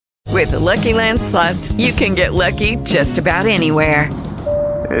With the Lucky Land Slots, you can get lucky just about anywhere.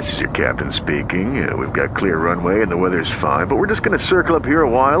 This is your captain speaking. We've got clear runway and the weather's fine, but we're just going to circle up here a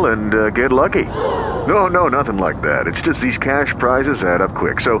while and get lucky. No, nothing like that. It's just these cash prizes add up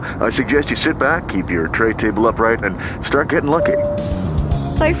quick. So I suggest you sit back, keep your tray table upright, and start getting lucky.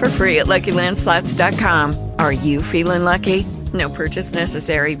 Play for free at LuckyLandSlots.com. Are you feeling lucky? No purchase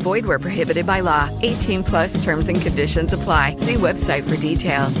necessary. Void where prohibited by law. 18 plus terms and conditions apply. See website for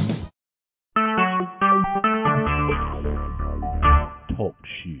details. Talk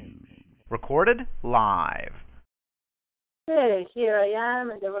shoes. Recorded live. Hey, here I am,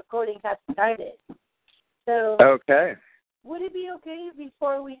 and the recording has started. So, okay. Would it be okay if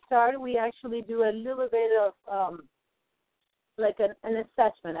before we start, we actually do a little bit of like an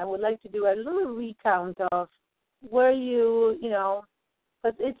assessment? I would like to do a little recount of where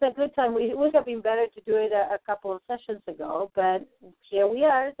but it's a good time. It would have been better to do it a couple of sessions ago, but here we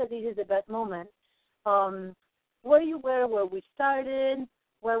are, so this is the best moment. Where you were, where we started,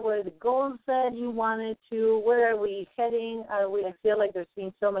 where were the goals that you wanted to, where are we heading? I feel like there's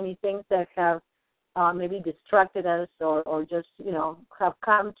been so many things that have maybe distracted us or just, have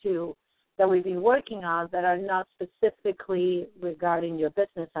come to that we've been working on that are not specifically regarding your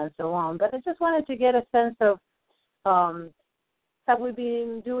business and so on. But I just wanted to get a sense of have we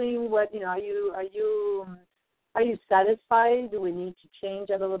been doing what, are you satisfied? Do we need to change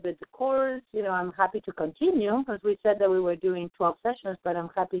a little bit the course? I'm happy to continue because we said that we were doing 12 sessions, but I'm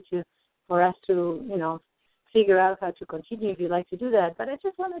happy for us to, figure out how to continue if you'd like to do that. But I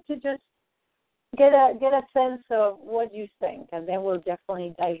just wanted to just get a sense of what you think, and then we'll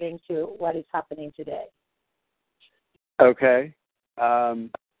definitely dive into what is happening today. Okay. I'm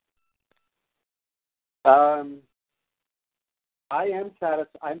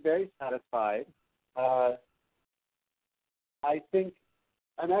very satisfied. I think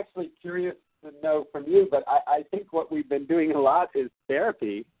I'm actually curious to know from you, but I think what we've been doing a lot is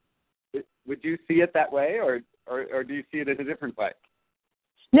therapy. Would you see it that way, or do you see it in a different way?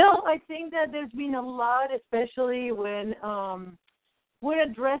 No, I think that there's been a lot, especially when we're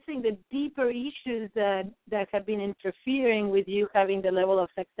addressing the deeper issues that have been interfering with you having the level of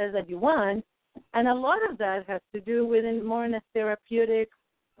success that you want. And a lot of that has to do with it more in a therapeutic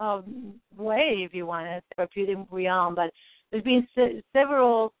way, if you want, a therapeutic realm. But there's been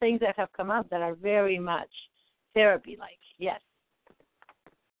several things that have come up that are very much therapy-like, yes.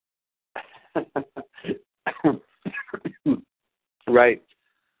 Right.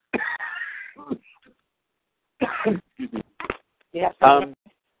 Yes. And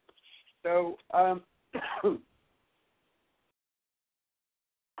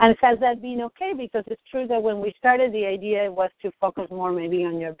has that been okay? Because it's true that when we started, the idea was to focus more maybe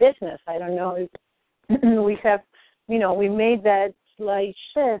on your business. I don't know if we have, we made that slight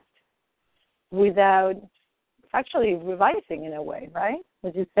shift without actually revising in a way, right?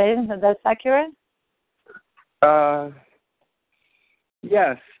 Would you say that that's accurate?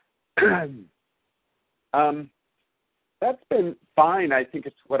 Yes. That's been fine. I think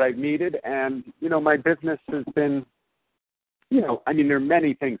it's what I've needed. And, my business has been, there are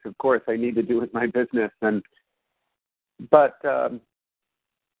many things, of course, I need to do with my business. But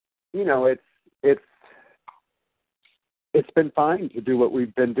it's been fine to do what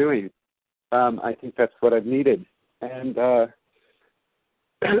we've been doing. I think that's what I've needed. And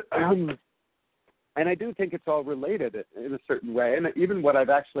and I do think it's all related in a certain way. And even what I've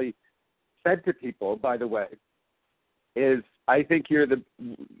actually said to people, by the way, is I think you're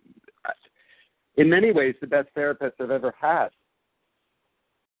in many ways, the best therapist I've ever had.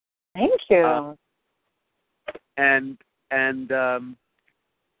 Thank you. And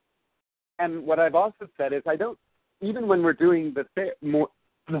what I've also said is I don't, even when we're doing the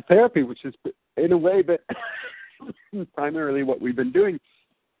therapy, which is in a way, but primarily what we've been doing,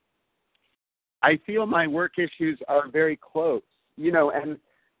 I feel my work issues are very close,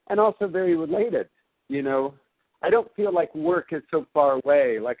 and also very related, I don't feel like work is so far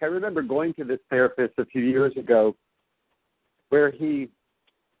away. Like I remember going to this therapist a few years ago where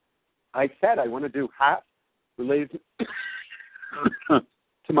I said I want to do half related to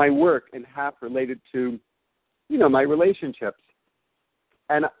my work and half related to, my relationships.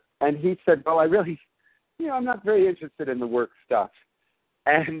 And he said, well, I really, I'm not very interested in the work stuff.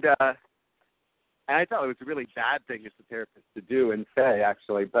 And I thought it was a really bad thing as a therapist to do and say,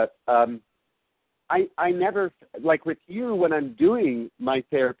 actually. But I never, like with you, when I'm doing my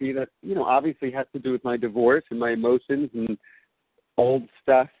therapy that, obviously has to do with my divorce and my emotions and old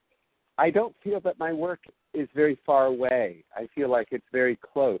stuff, I don't feel that my work is very far away. I feel like it's very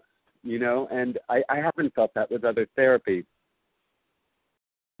close, and I haven't felt that with other therapy.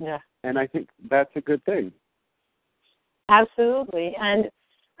 Yeah. And I think that's a good thing. Absolutely. And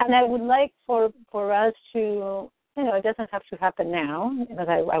I would like for us to, it doesn't have to happen now because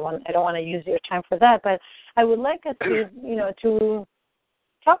I don't want to use your time for that, but I would like us to, to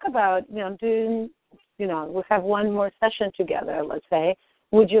talk about, doing, we have one more session together, let's say.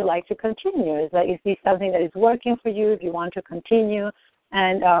 Would you like to continue? Is this something that is working for you if you want to continue?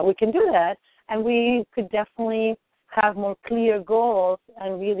 And we can do that. And we could definitely have more clear goals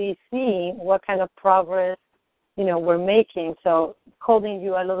and really see what kind of progress, we're making. So holding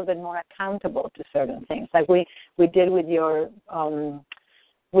you a little bit more accountable to certain things, like we did with your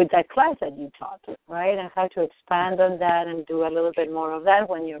with that class that you taught, right? And how to expand on that and do a little bit more of that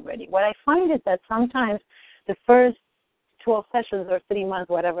when you're ready. What I find is that sometimes the first 12 sessions or 3 months,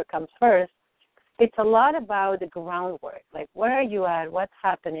 whatever comes first, it's a lot about the groundwork, like where are you at, what's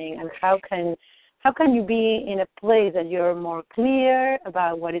happening, and how can you be in a place that you're more clear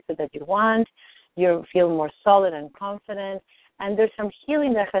about what is it that you want, you feel more solid and confident, and there's some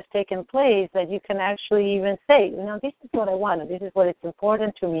healing that has taken place that you can actually even say, this is what I want, this is what is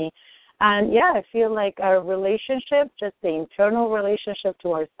important to me. And, I feel like our relationship, just the internal relationship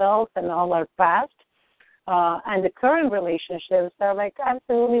to ourselves and all our past, and the current relationships are like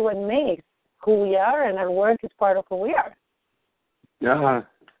absolutely what makes who we are, and our work is part of who we are. Yeah,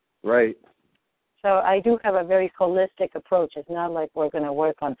 right. So I do have a very holistic approach. It's not like we're going to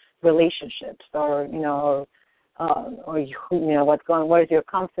work on relationships or what's going, where's your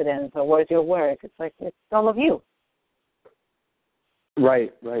confidence or where's your work. It's like it's all of you.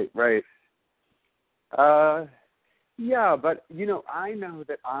 Right. Yeah, but I know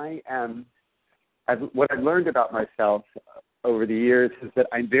that I am. What I've learned about myself over the years is that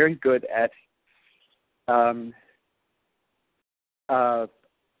I'm very good at.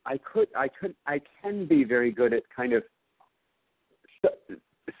 I can be very good at kind of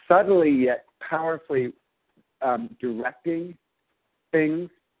subtly yet powerfully directing things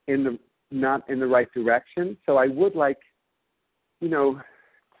not in the right direction. So I would like, to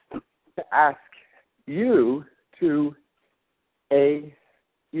ask you to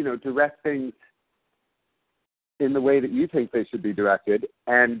direct things in the way that you think they should be directed,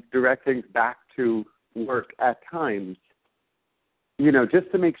 and direct things back to work at times.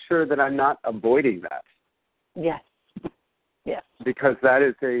 Just to make sure that I'm not avoiding that. Yes. Because that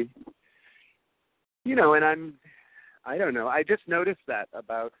is and I don't know, I just noticed that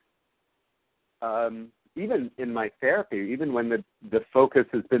about, even in my therapy, even when the focus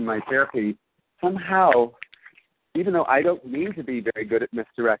has been my therapy, somehow, even though I don't mean to be very good at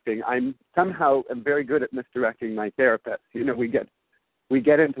misdirecting, I'm very good at misdirecting my therapist. We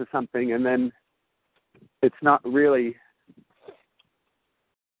get into something and then it's not really,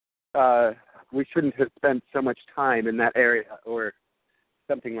 we shouldn't have spent so much time in that area or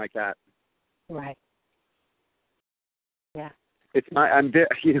something like that. Right. Yeah. It's my ADD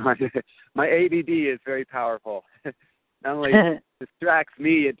is very powerful. Not only distracts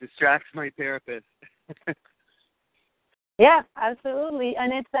me, it distracts my therapist. Yeah, absolutely.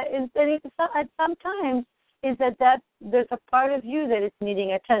 And sometimes is that there's a part of you that is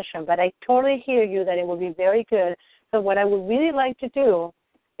needing attention, but I totally hear you that it will be very good. So what I would really like to do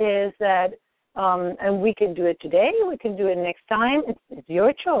is that, and we can do it today, we can do it next time. It's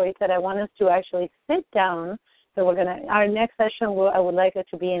your choice. That I want us to actually sit down. So our next session, I would like it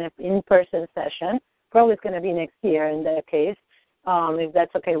to be an in-person session. Probably it's going to be next year in that case, if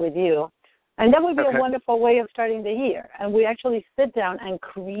that's okay with you. And that would be a wonderful way of starting the year. And we actually sit down and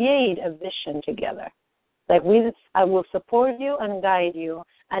create a vision together. Like I will support you and guide you,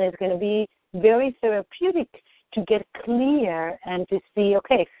 and it's going to be very therapeutic to get clear and to see,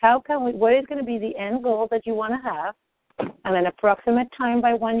 okay, what is going to be the end goal that you want to have, and an approximate time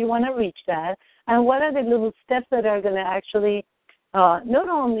by when you want to reach that, and what are the little steps that are going to actually not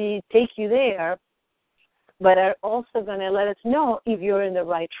only take you there, but are also going to let us know if you're in the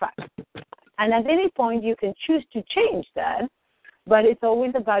right track. And at any point, you can choose to change that, but it's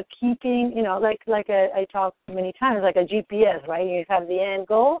always about keeping, I talk many times, like a GPS, right? You have the end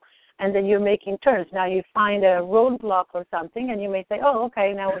goal, and then you're making turns. Now you find a roadblock or something, and you may say, oh,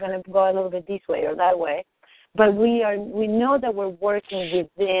 okay, now we're going to go a little bit this way or that way. But we know that we're working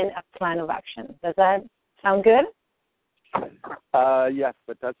within a plan of action. Does that sound good? Yes,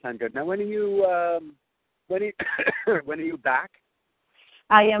 that does sound good. Now, when are you back?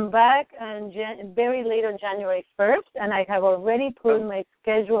 I am back very late on January 1st, and I have already put my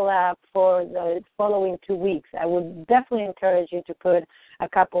schedule up for the following 2 weeks. I would definitely encourage you to put a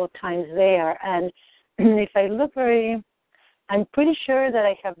couple of times there. And if I look I'm pretty sure that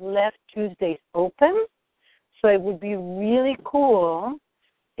I have left Tuesdays open, so it would be really cool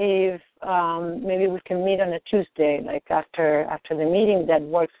if maybe we can meet on a Tuesday, like after the meeting, that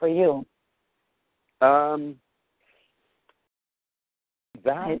works for you. That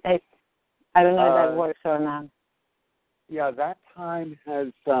I don't know if that works or not. Yeah, that time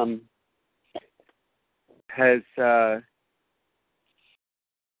has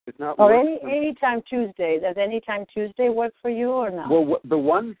it's not. Or any time Tuesday. Does any time Tuesday work for you or not? Well, the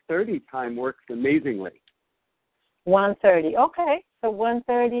 1:30 time works amazingly. 1:30. Okay, so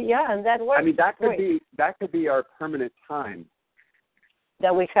 1:30. Yeah, and that works. I mean, that could great. be our permanent time.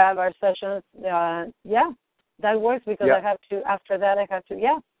 That we have our sessions. Yeah, that works because I have to. After that, I have to.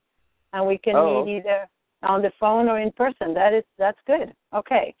 Yeah, and we can meet either on the phone or in person. That's good.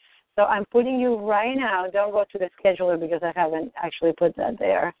 Okay, so I'm putting you right now. Don't go to the scheduler because I haven't actually put that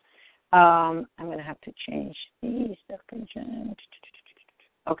there. I'm going to have to change these.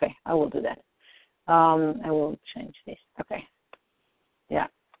 Okay, I will do that. I will change these. Okay. Yeah.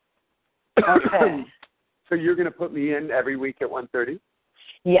 Okay. So you're going to put me in every week at 1:30?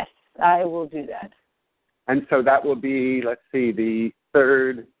 Yes, I will do that. And so that will be, let's see, the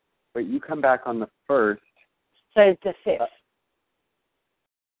 3rd. Wait, you come back on the 1st. So it's the 5th.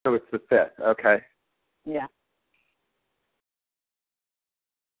 So it's the 5th. Okay. Yeah.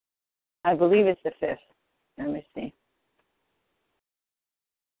 I believe it's the 5th. Let me see.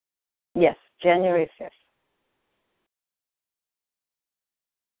 Yes, January 5th.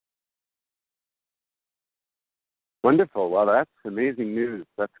 Wonderful. Well, that's amazing news.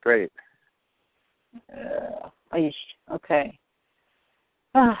 That's great. Okay.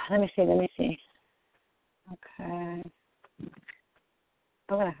 Let me see. Okay.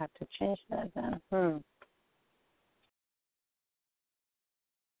 I'm going to have to change that then.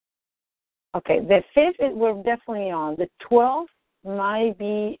 Okay, the 5th we're definitely on. The 12th might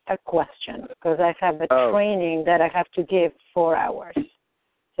be a question because I have a training that I have to give 4 hours.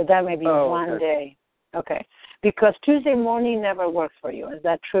 So that may be one day. Okay. Because Tuesday morning never works for you. Is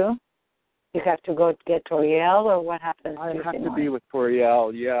that true? You have to go get Toriel, or what happens? I have to be with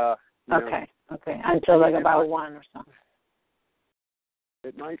Toriel, yeah. Okay. Until like about 1 or something.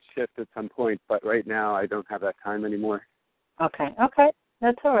 It might shift at some point, but right now I don't have that time anymore. Okay.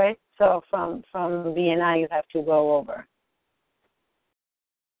 That's all right. So from BNI you have to go over.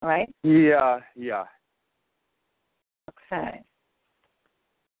 Right? Yeah.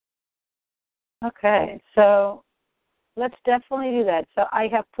 Okay, so let's definitely do that. So I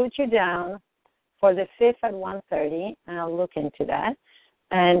have put you down for the 5th at 1:30, and I'll look into that.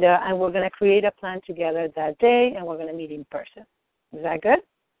 And we're going to create a plan together that day, and we're going to meet in person. Is that good?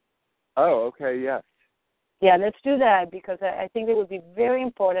 Oh, okay, yes. Yeah, let's do that because I think it would be very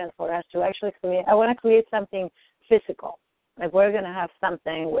important for us to actually create. I want to create something physical. Like we're going to have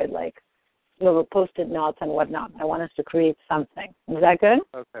something with like little Post-it notes and whatnot. I want us to create something. Is that good?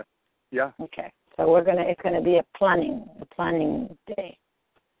 Okay. Yeah. Okay. So it's going to be a planning day.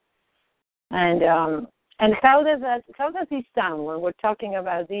 And how does this sound when we're talking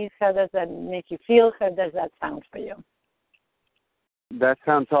about these? How does that make you feel? How does that sound for you? That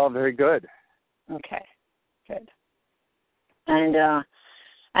sounds all very good. Okay. Good. And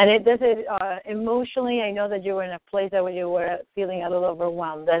it does it emotionally. I know that you were in a place where you were feeling a little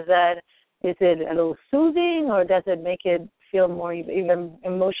overwhelmed. Is it a little soothing, or does it make it feel more even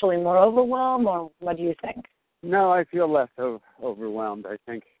emotionally more overwhelmed, or what do you think? No, I feel less overwhelmed. I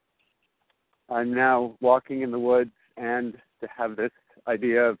think I'm now walking in the woods, and to have this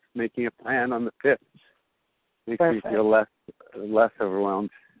idea of making a plan on the 5th makes me feel less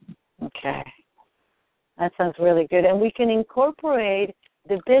overwhelmed. Okay. That sounds really good, and we can incorporate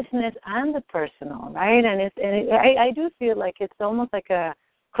the business and the personal, right? I do feel like it's almost like a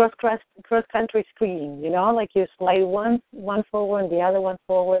cross country skiing, like you slide one forward and the other one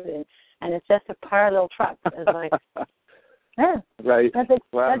forward, and it's just a parallel track. It's like, yeah, right. That's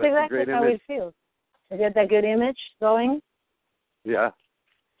exactly how it feels. You get that good image going? Yeah.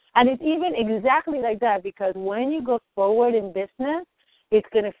 And it's even exactly like that because when you go forward in business, it's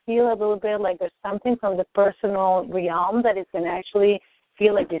going to feel a little bit like there's something from the personal realm that is going to actually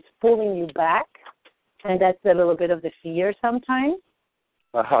feel like it's pulling you back, and that's a little bit of the fear sometimes.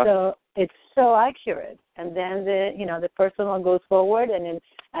 Uh-huh. So it's so accurate, and then the personal goes forward, and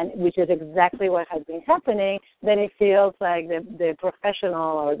which is exactly what has been happening. Then it feels like the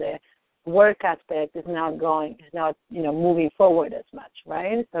professional or the work aspect is not moving forward as much,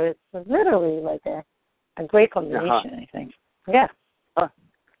 right? So it's literally like a great combination, I think. Yeah.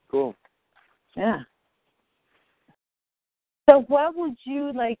 Cool. Yeah. So what would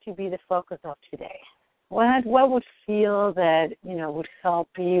you like to be the focus of today? What would feel that, would help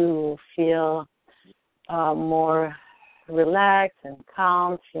you feel more relaxed and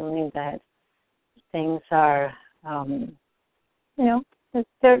calm, feeling that things are,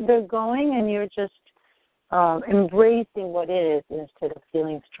 they're going, and you're just embracing what is instead of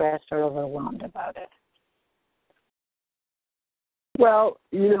feeling stressed or overwhelmed about it. Well,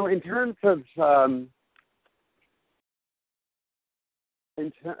 in terms of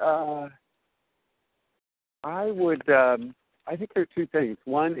I think there are two things.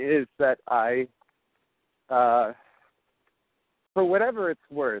 One is that I, for whatever it's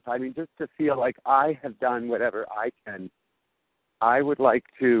worth, I mean, just to feel like I have done whatever I can, I would like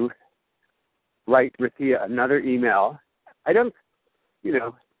to write Rithia another email. I don't,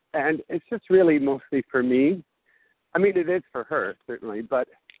 and it's just really mostly for me. I mean, it is for her, certainly, but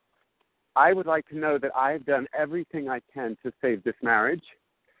I would like to know that I've done everything I can to save this marriage.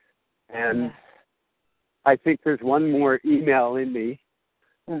 And I think there's one more email in me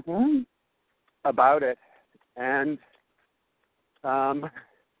about it. And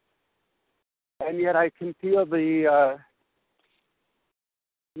yet I can feel the,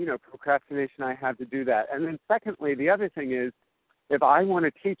 procrastination I have to do that. And then secondly, the other thing is, if I want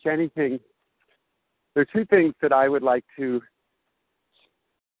to teach anything, there are two things that I would like to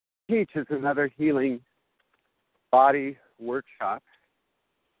teach as another healing body workshop.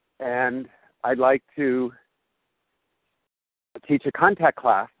 And I'd like to teach a contact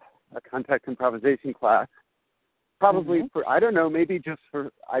class, a contact improvisation class, probably for, I don't know, maybe just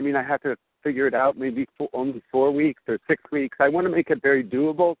for, I have to figure it out, maybe for only 4 weeks or 6 weeks. I want to make it very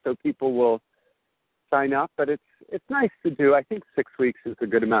doable so people will sign up, but it's nice to do. I think 6 weeks is a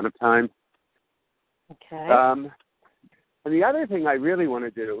good amount of time. Okay. And the other thing I really want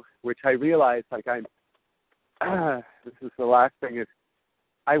to do, which I realize, this is the last thing, is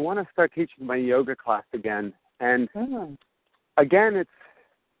I want to start teaching my yoga class again. And again, it's,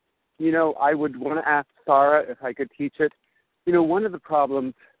 I would want to ask Sarah if I could teach it. One of the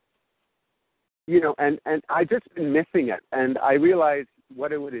problems, and I've just been missing it. And I realized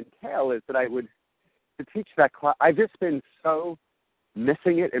what it would entail is that to teach that class, I've just been so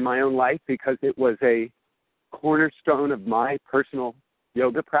missing it in my own life because it was a cornerstone of my personal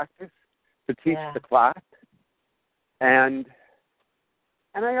yoga practice to teach the class. And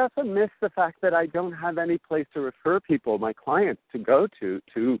I also miss the fact that I don't have any place to refer people, my clients, to go to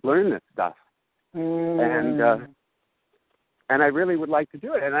learn this stuff. And I really would like to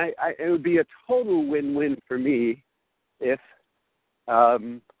do it. And it would be a total win-win for me if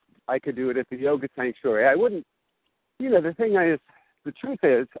I could do it at the Yoga Sanctuary. I wouldn't, the truth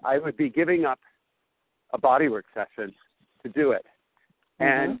is, I would be giving up a bodywork session to do it.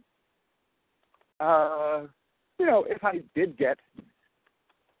 And, if I did get,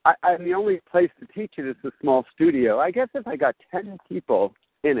 I'm the only place to teach it is a small studio. I guess if I got 10 people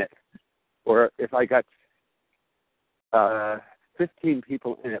in it, or if I got 15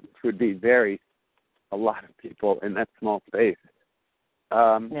 people in it, which would be a lot of people in that small space.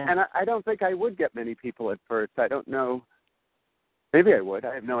 And I don't think I would get many people at first. I don't know. Maybe I would.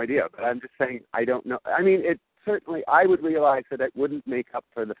 I have no idea. But I'm just saying I don't know. I mean, it certainly, I would realize that it wouldn't make up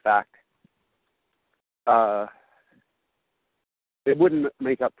for the fact, it wouldn't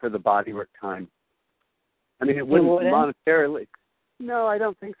make up for the bodywork time. I mean, it wouldn't monetarily. No, I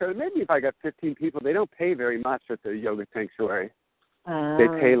don't think so. Maybe if I got 15 people, they don't pay very much at the Yoga Sanctuary. They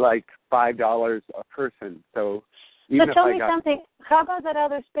pay like $5 a person. So tell me something. How about that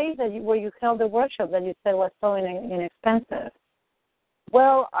other space where you held the workshop that you said was so inexpensive?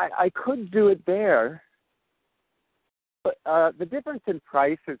 Well, I could do it there, but the difference in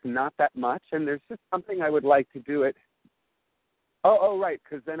price is not that much, and there's just something I would like to do it. Oh, right,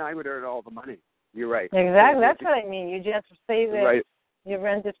 because then I would earn all the money. You're right. Exactly. That's what I mean. You just say that you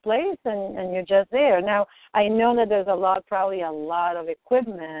rent this place and you're just there. Now, I know that there's probably a lot of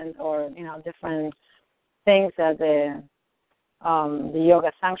equipment or, different things at the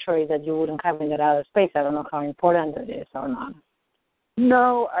Yoga Sanctuary that you wouldn't have in that other space. I don't know how important it is or not.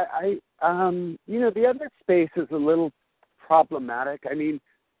 No, the other space is a little problematic. I mean,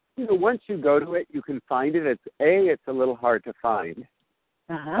 once you go to it, you can find it. It's a little hard to find.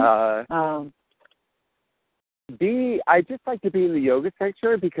 B, I just like to be in the Yoga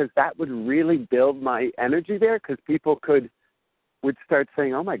Sanctuary because that would really build my energy there because people would start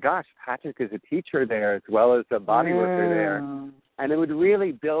saying, oh my gosh, Patrick is a teacher there as well as a body worker there. And it would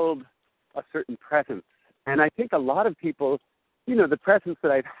really build a certain presence. And I think a lot of people, the presence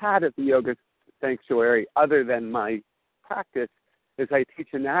that I've had at the Yoga Sanctuary, other than my practice, is I teach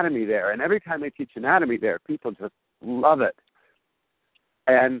anatomy there. And every time I teach anatomy there, people just love it.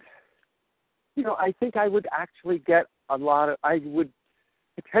 And, I think I would actually get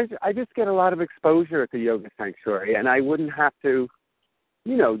if I just get a lot of exposure at the yoga sanctuary, and I wouldn't have to,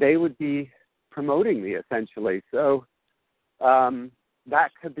 they would be promoting me essentially. So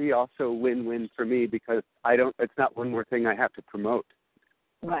that could be also a win-win for me because it's not one more thing I have to promote.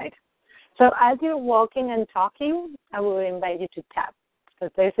 Right. So as you're walking and talking, I will invite you to tap,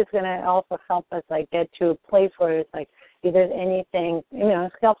 because this is going to also help us get to a place where it's if there's anything,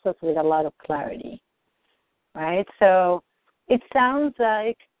 it helps us with a lot of clarity, right? So it sounds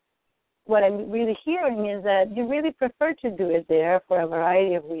like what I'm really hearing is that you really prefer to do it there for a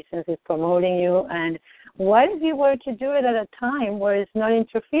variety of reasons. It's promoting you. And what if you were to do it at a time where it's not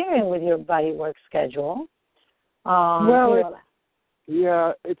interfering with your body work schedule? I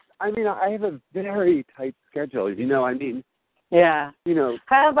have a very tight schedule, Yeah.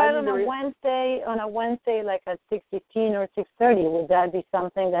 How about on a Wednesday, like at 6:15 or 6:30? Would that be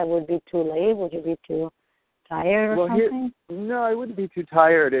something that would be too late? Would you be too tired or something? No, I wouldn't be too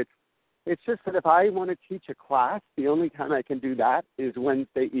tired. It's just that if I want to teach a class, the only time I can do that is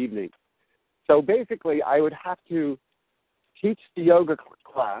Wednesday evening. So basically, I would have to teach the yoga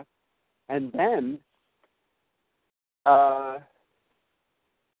class, and then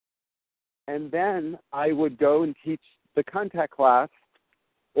I would go and teach the contact class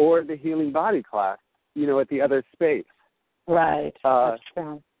or the healing body class, at the other space. Right. That's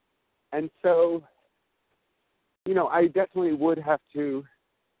true. And so, I definitely would have to,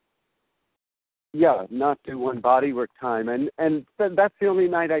 not do one bodywork time. And that's the only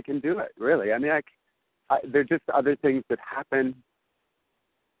night I can do it, really. There are just other things that happen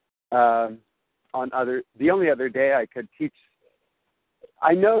the only other day I could teach.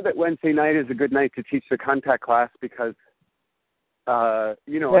 I know that Wednesday night is a good night to teach the contact class because, there's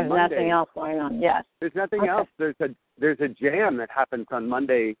on Monday, nothing else going on. Yes. There's nothing else. There's a jam that happens on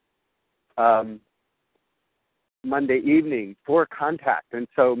Monday evening for contact, and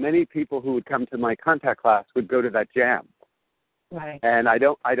so many people who would come to my contact class would go to that jam. Right. And I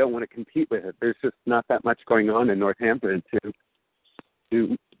don't want to compete with it. There's just not that much going on in Northampton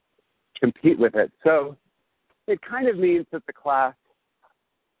to compete with it. So it kind of means that the class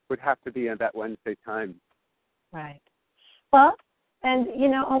would have to be at that Wednesday time. Right. Well, and,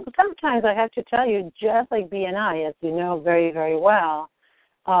 sometimes I have to tell you, just like BNI, as you know very, very well,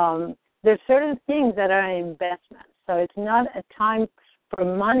 there's certain things that are investments. So it's not a time for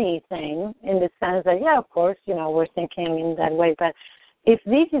money thing in the sense that, of course, we're thinking in that way. But if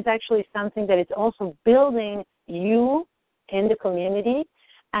this is actually something that is also building you in the community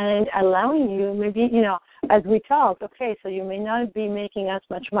and allowing you maybe, as we talked, okay, so you may not be making as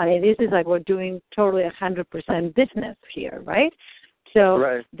much money. This is like we're doing totally 100% business here, right? So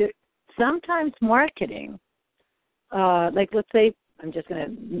right. Sometimes marketing, let's say, I'm just going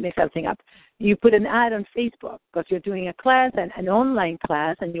to make something up. You put an ad on Facebook because you're doing a class, an online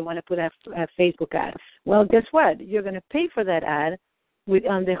class, and you want to put a Facebook ad. Well, guess what? You're going to pay for that ad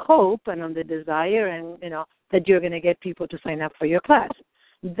on the hope and on the desire and, that you're going to get people to sign up for your class.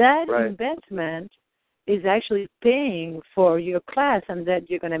 That right. investment is actually paying for your class, and that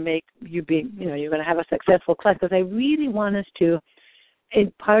you're going to make you're going to have a successful class. Because I really want us to,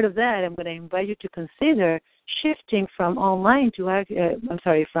 in part of that, I'm going to invite you to consider shifting from online to,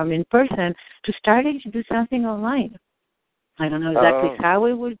 from in person to starting to do something online. I don't know exactly how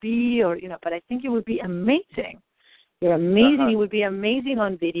it would be, but I think it would be amazing. You're amazing. It would be amazing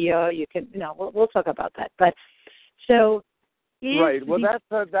on video. You can, we'll talk about that. But so. Right. Well,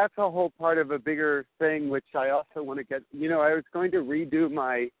 that's a whole part of a bigger thing, which I also want to get. I was going to redo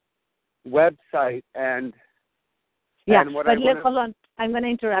my website and. Yeah, and what but hold on. I'm going to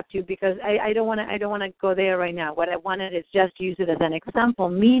interrupt you because I don't want to go there right now. What I wanted is just use it as an example,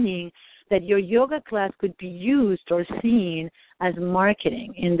 meaning that your yoga class could be used or seen as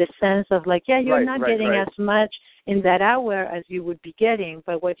marketing in the sense of you're not getting as much in that hour as you would be getting,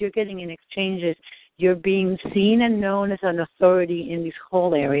 but what you're getting in exchange is you're being seen and known as an authority in this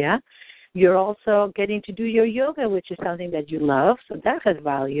whole area. You're also getting to do your yoga, which is something that you love, so that has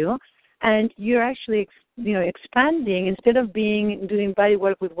value. And you're actually, expanding. Instead of doing body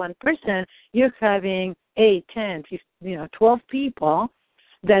work with one person, you're having 8, 10, 15, 12 people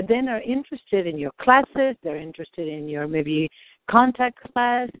that then are interested in your classes. They're interested in your maybe contact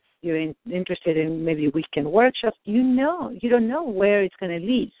class. You're interested in maybe weekend workshops. You don't know where it's going to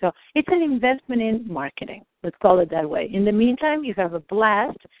lead. So it's an investment in marketing. Let's call it that way. In the meantime, you have a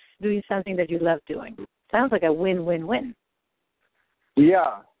blast doing something that you love doing. Sounds like a win-win-win.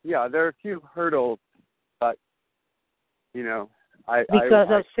 Yeah. There are a few hurdles, but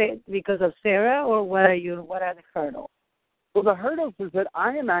because of Sarah, or what are the hurdles? Well, the hurdles is that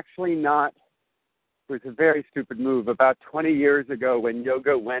I am actually not was a very stupid move. About 20 years ago when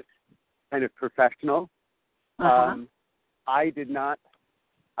yoga went kind of professional, I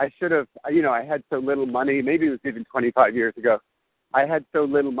should have, I had so little money. Maybe it was even 25 years ago. I had so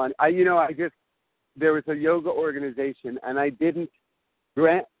little money. There was a yoga organization, and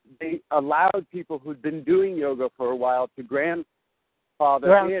they allowed people who'd been doing yoga for a while to grandfather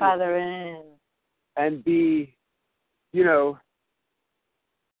in and be,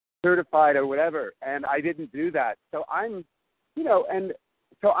 certified or whatever. And I didn't do that. So I'm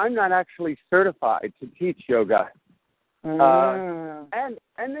not actually certified to teach yoga. And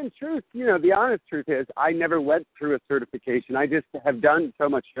in truth, the honest truth is I never went through a certification. I just have done so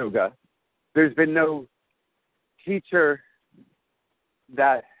much yoga. There's been no teacher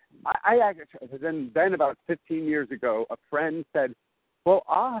that I actually, then about 15 years ago, a friend said, well,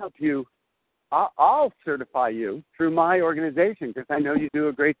 I'll help you. I'll certify you through my organization because I know you do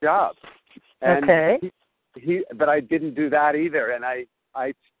a great job. And but I didn't do that either. And I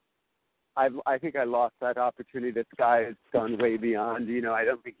think I lost that opportunity. This guy has gone way beyond. I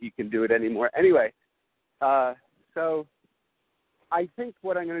don't think he can do it anymore. Anyway, so I think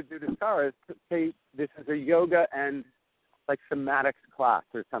what I'm going to do to Sarah is to say this is a yoga and like somatics class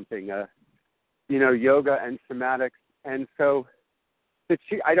or something. Yoga and somatics, and so that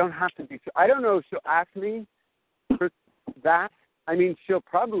I don't have to be. I don't know if she'll ask me for that. I mean, she'll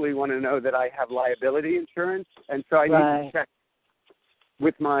probably want to know that I have liability insurance, and so I need to check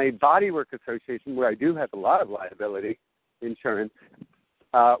with my Bodywork Association, where I do have a lot of liability insurance,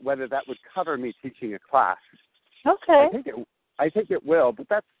 whether that would cover me teaching a class. Okay. I think it will, but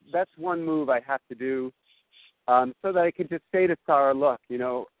that's one move I have to do, so that I can just say to Sarah, look,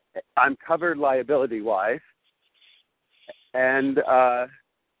 I'm covered liability-wise, and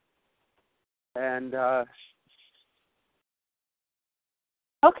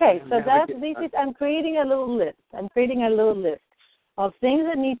okay, so I'm creating a little list. Of things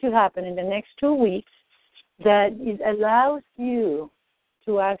that need to happen in the next 2 weeks that it allows you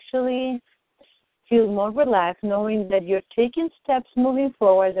to actually feel more relaxed, knowing that you're taking steps moving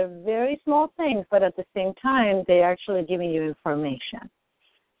forward. They're very small things, but at the same time, they're actually giving you information,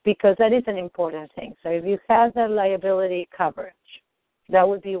 because that is an important thing. So if you have that liability coverage, that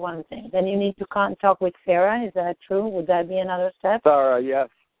would be one thing. Then you need to talk with Sarah. Is that true? Would that be another step? Sarah, yes.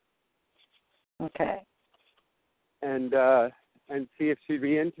 Okay. And see if she'd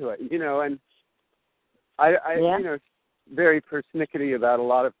be into it, and I very persnickety about a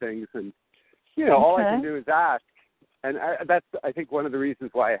lot of things, and, all I can do is ask, and that's, I think, one of the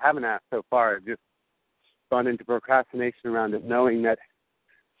reasons why I haven't asked so far. I've just gone into procrastination around it, knowing that,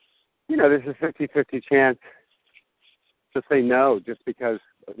 there's a 50-50 chance to say no, just because,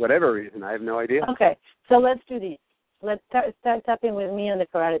 for whatever reason, I have no idea. Okay, so let's do this. Let's start tapping with me on the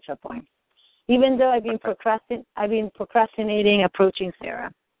karate chop point. Even though I've been procrastinating approaching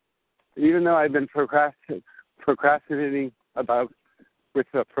Sarah. Even though I've been procrastinating with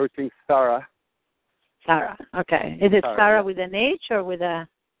approaching Sarah. Sarah, okay. Is it Sarah with an H or with a?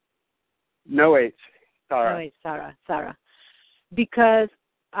 No H. Sarah. No H. Sarah. Because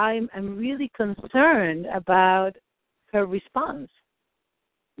I'm really concerned about her response.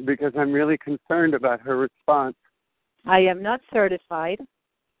 Because I'm really concerned about her response. I am not certified.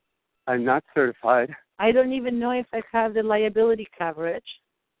 I'm not certified. I don't even know if I have the liability coverage.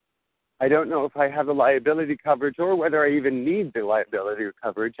 I don't know if I have the liability coverage or whether I even need the liability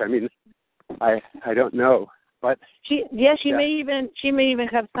coverage. I mean, I don't know. But she may even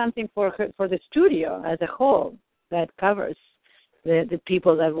have something for the studio as a whole that covers the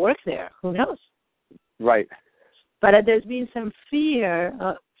people that work there. Who knows? Right. But there's been some fear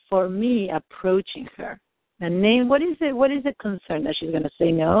for me approaching her. And what is it? What is the concern, that she's going to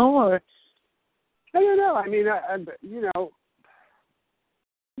say no, or? I don't know. I mean,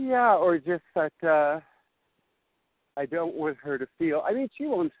 or just that I don't want her to feel. I mean, she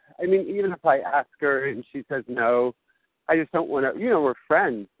won't. I mean, even if I ask her and she says no, I just don't want to. We're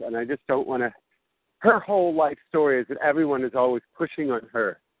friends, and I just don't want to. Her whole life story is that everyone is always pushing on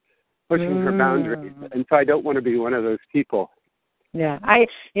her, pushing her boundaries, and so I don't want to be one of those people. So I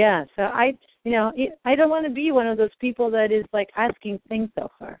don't want to be one of those people that is like asking things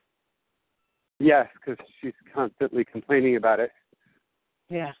of her. Yes, because she's constantly complaining about it.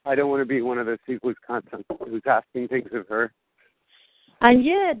 Yeah. I don't want to be one of those people who's asking things of her. And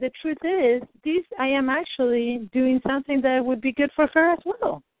yet, the truth is, I am actually doing something that would be good for her as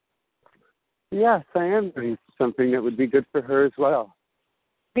well. Yes, I am doing something that would be good for her as well.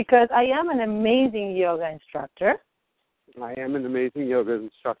 Because I am an amazing yoga instructor. I am an amazing yoga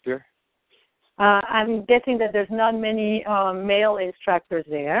instructor. I'm guessing that there's not many male instructors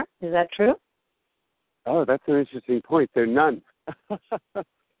there. Is that true? Oh, that's an interesting point. They're nuns.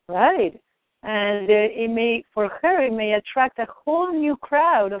 Right. And it may attract a whole new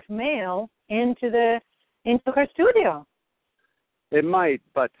crowd of male into her studio. It might,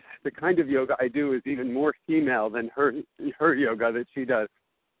 but the kind of yoga I do is even more female than her yoga that she does.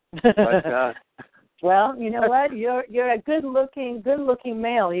 But, well, you know what? You're a good looking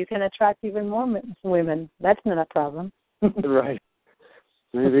male. You can attract even more women. That's not a problem. Right.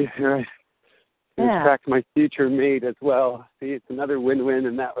 Maybe right. Yeah. Attract my future mate as well. See, it's another win-win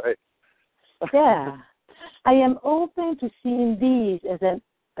in that way. Yeah. I am open to seeing these as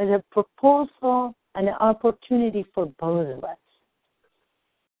a proposal and an opportunity for both of us.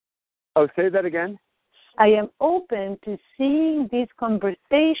 Oh, say that again? I am open to seeing this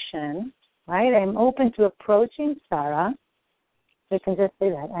conversation, right? I am open to approaching Sarah. I can just say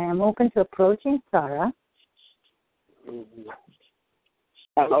that. I am open to approaching Sarah.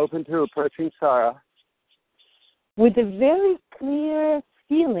 I'm open to approaching Sarah. With a very clear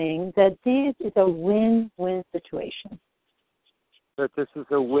feeling that this is a win-win situation. That this is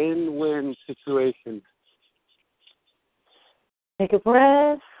a win-win situation. Take a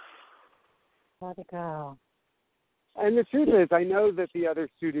breath. Let it go. And the truth is, I know that the other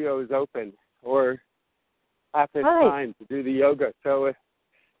studio is open or at this time to do the yoga. So,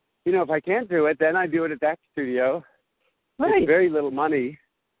 if I can't do it, then I do it at that studio. Right. It's very little money,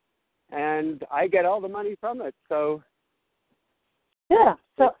 and I get all the money from it. So, yeah.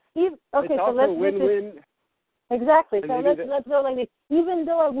 So, it's also win-win. Exactly. So let's go like this. Even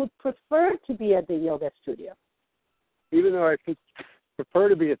though I would prefer to be at the yoga studio. Even though I prefer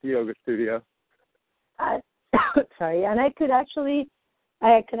to be at the yoga studio. Sorry, and I could actually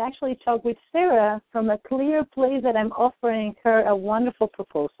talk with Sarah from a clear place that I'm offering her a wonderful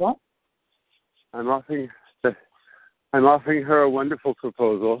proposal. I'm offering her a wonderful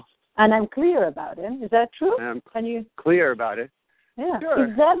proposal. And I'm clear about it. Is that true? Can you clear about it? Yeah. Sure.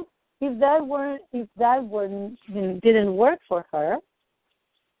 If that didn't work for her.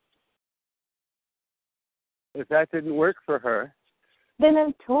 If that didn't work for her. Then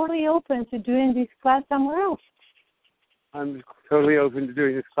I'm totally open to doing this class somewhere else. I'm totally open to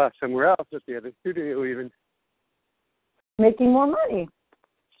doing this class somewhere else at the other studio even. Making more money.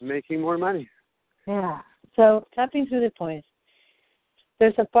 Making more money. Yeah. So tapping through the points.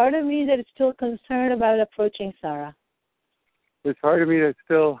 There's a part of me that is still concerned about approaching Sarah. There's part of me that's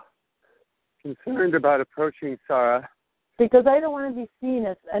still concerned about approaching Sarah. Because I don't want to be seen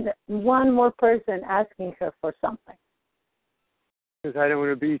as one more person asking her for something. Because I don't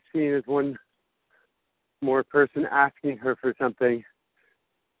want to be seen as one more person asking her for something.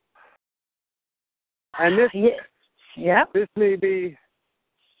 And this may be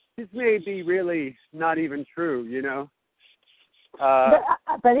really not even true,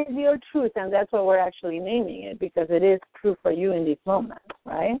 But it's your truth, and that's why we're actually naming it, because it is true for you in this moment,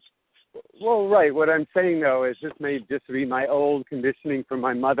 right? Well, right. What I'm saying, though, is this may just be my old conditioning from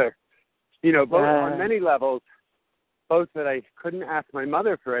my mother. Both on many levels, both that I couldn't ask my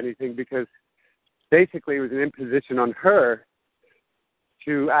mother for anything because basically it was an imposition on her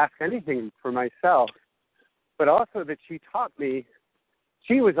to ask anything for myself, but also that she taught me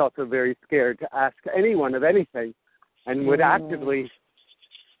she was also very scared to ask anyone of anything and would actively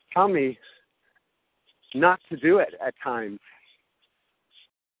tell me not to do it at times,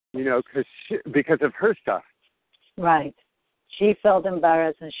 because of her stuff. Right. She felt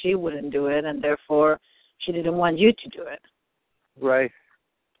embarrassed and she wouldn't do it, and therefore she didn't want you to do it. Right.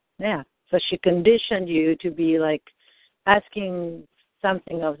 Yeah. So she conditioned you to be like asking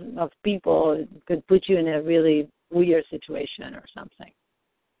something of people could put you in a really weird situation or something.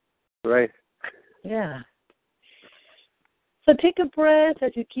 Right. Yeah. So take a breath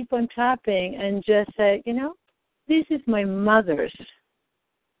as you keep on tapping and just say, this is my mother's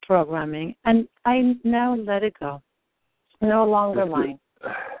programming, and I now let it go. No longer mine.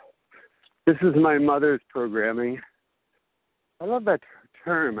 This is my mother's programming. I love that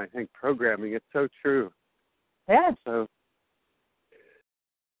term, I think, programming. It's so true. Yes. So,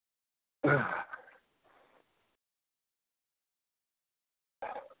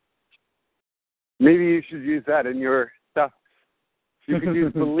 maybe you should use that in your stuff. You could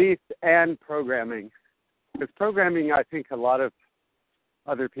use beliefs and programming. Because programming, I think a lot of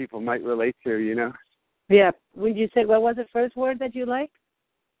other people might relate to, Yeah. Would you say, what was the first word that you liked?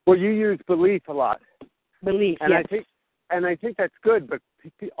 Well, you use belief a lot. Belief, and yes. I think that's good, but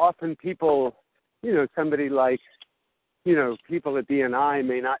often people, somebody like, people at DNI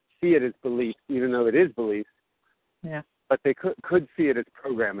may not see it as belief, even though it is belief. Yeah. But they could see it as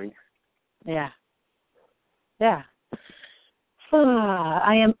programming. Yeah. Yeah.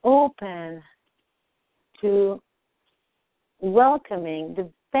 I am open to welcoming the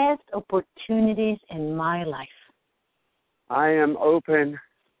best opportunities in my life. I am open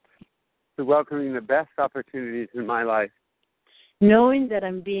to welcoming the best opportunities in my life. Knowing that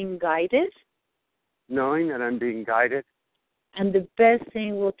I'm being guided. Knowing that I'm being guided. And the best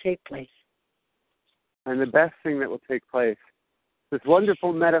thing will take place. And the best thing that will take place. This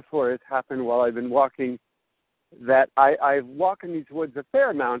wonderful metaphor has happened while I've been walking, that I've walked in these woods a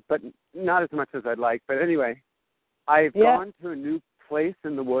fair amount, but not as much as I'd like. But anyway, I've gone to a new place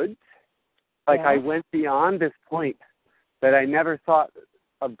in the woods. Like I went beyond this point that I never thought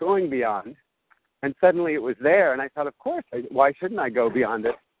of going beyond. And suddenly it was there. And I thought, of course, why shouldn't I go beyond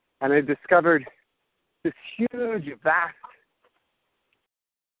it? And I discovered this huge, vast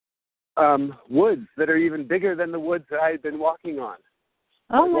woods that are even bigger than the woods that I had been walking on.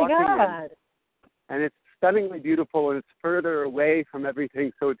 Oh, my God. And it's stunningly beautiful, and it's further away from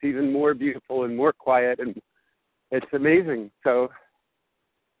everything, so it's even more beautiful and more quiet, and it's amazing. So, of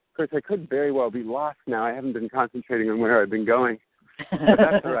course, I could very well be lost now. I haven't been concentrating on where I've been going. But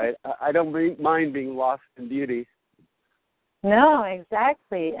that's all right. I don't mind being lost in beauty. No,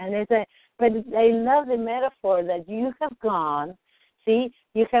 exactly. And but I love the metaphor that you have gone. See,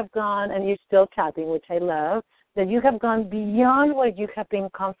 you have gone, and you're still tapping, which I love, that you have gone beyond where you have been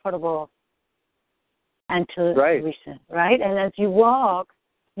comfortable until recent, right? And as you walk,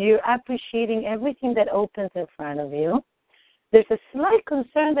 you're appreciating everything that opens in front of you. There's a slight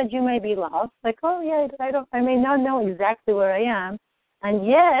concern that you may be lost, like, oh, yeah, I may not know exactly where I am, and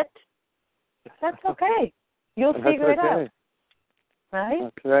yet, that's okay. You'll figure it out, right?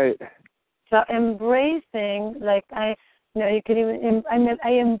 That's right. So embracing, like you can even. I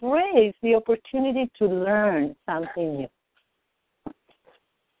embrace the opportunity to learn something new.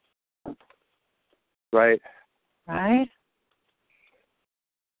 Right. Right.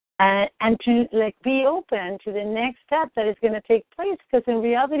 And to be open to the next step that is going to take place, because in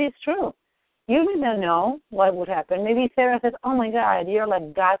reality it's true. You may not know what would happen. Maybe Sarah says, "Oh my God, you're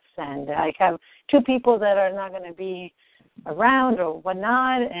like godsend. I have 2 people that are not going to be around or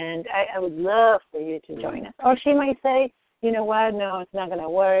whatnot, and I would love for you to join us." Or she might say, "You know what? No, it's not going to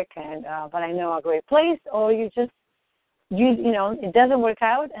work, and but I know a great place." Or it doesn't work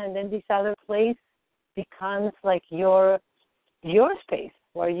out, and then this other place becomes like your space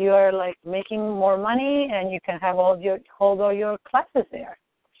where you are like making more money, and you can have hold all your classes there.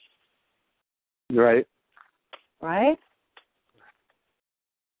 Right. Right?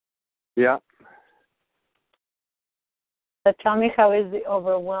 Yeah. So tell me, how is the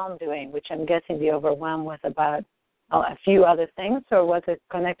overwhelm doing? Which I'm guessing the overwhelm was about a few other things, or was it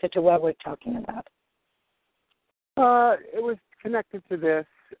connected to what we're talking about? It was connected to this,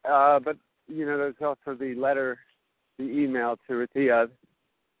 but there's also the email to Ratiya.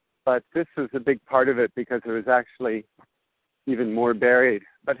 But this was a big part of it because it was actually even more buried.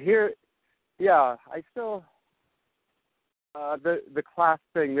 But here, I still the class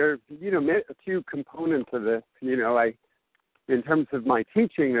thing. There's a few components of this. In terms of my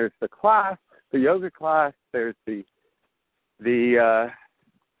teaching, there's the class, the yoga class. There's the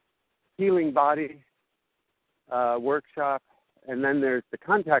healing body workshop, and then there's the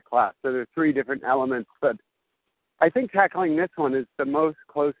contact class. So there's 3 different elements. But I think tackling this one is the most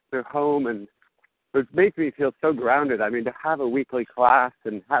close to home, and it makes me feel so grounded. I mean, to have a weekly class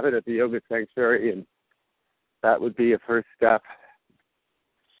and have it at the Yoga Sanctuary, and that would be a first step.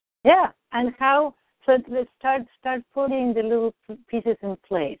 Yeah, and how? So let's start putting the little pieces in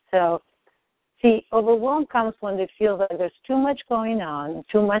place. So, see, overwhelm comes when it feels like there's too much going on,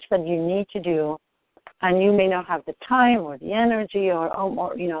 too much that you need to do, and you may not have the time or the energy,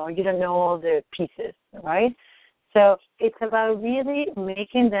 or you don't know all the pieces, right? So it's about really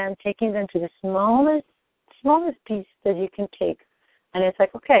taking them to the smallest piece that you can take. And it's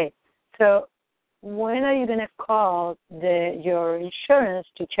like, okay, so when are you going to call your insurance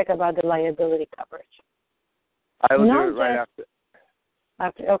to check about the liability coverage? I will do it right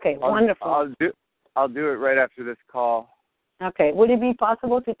after. Okay, wonderful. I'll do it right after this call. Okay. Would it be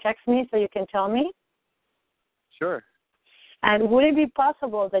possible to text me so you can tell me? Sure. And would it be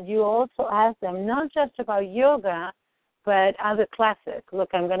possible that you also ask them not just about yoga, but other classes? Look,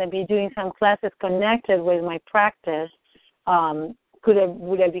 I'm going to be doing some classes connected with my practice.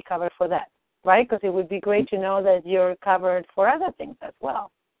 Would I be covered for that? Right? Because it would be great to know that you're covered for other things as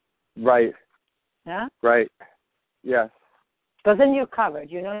well. Right. Yeah? Right. Yes. Because then you're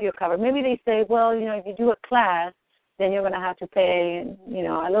covered. You're covered. Maybe they say, well, if you do a class, then you're going to have to pay,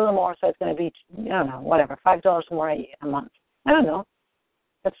 a little more, so it's going to be, whatever, $5 more a month. I don't know.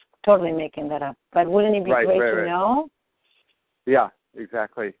 That's totally making that up. But wouldn't it be great to know? Yeah,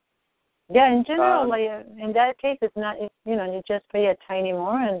 exactly. Yeah, in general, like, in that case, it's not, you just pay a tiny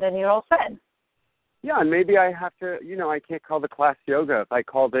more and then you're all set. Yeah, and maybe I have to, I can't call the class yoga. If I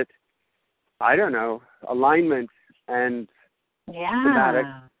called it, I don't know, alignment and somatic,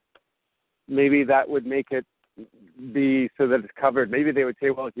 maybe that would make it be so that it's covered. Maybe they would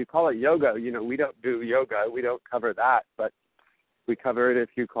say, well, if you call it yoga, we don't do yoga. We don't cover that, but we cover it if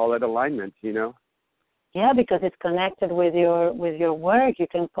you call it alignment, Yeah, because it's connected with your work. You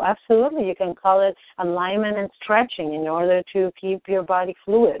can call it alignment and stretching in order to keep your body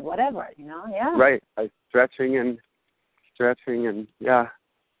fluid, whatever, yeah. Right, stretching and yeah.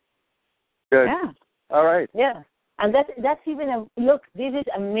 Good. Yeah. All right. Yeah, and that's even look. This is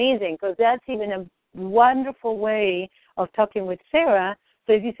amazing because that's even a wonderful way of talking with Sarah.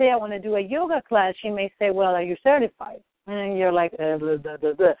 So if you say I want to do a yoga class, she may say, well, are you certified? And you're like, blah, blah, blah,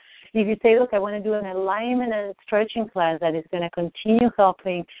 blah. If you say, look, I want to do an alignment and stretching class that is going to continue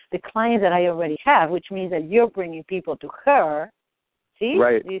helping the clients that I already have, which means that you're bringing people to her. See?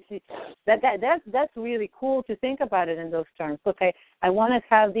 Right. You see? That's really cool to think about it in those terms. Okay, I want to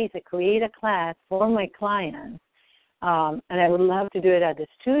have create a class for my clients, and I would love to do it at the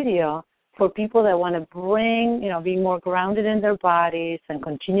studio for people that want to bring, be more grounded in their bodies and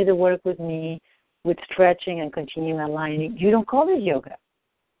continue to work with me with stretching and continue aligning. You don't call it yoga.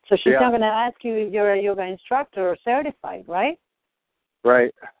 So she's not going to ask you if you're a yoga instructor or certified, right?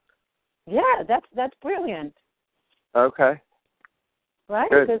 Right. Yeah, that's brilliant. Okay. Right?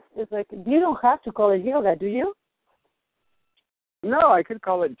 Good. Because it's like you don't have to call it yoga, do you? No, I could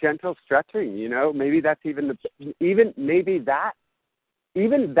call it gentle stretching. Maybe that's even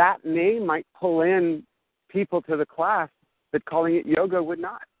that name might pull in people to the class that calling it yoga would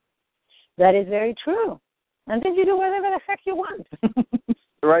not. That is very true. And then you do whatever the heck you want.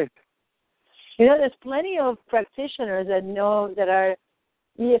 Right. There's plenty of practitioners that are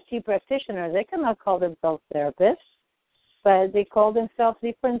EFT practitioners. They cannot call themselves therapists, but they call themselves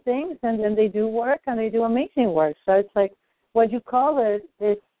different things, and then they do work, and they do amazing work. So it's like what you call it,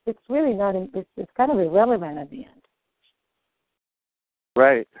 it's really not, it's kind of irrelevant at the end.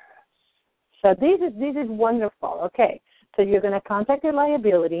 Right. So this is wonderful. Okay, so you're going to contact your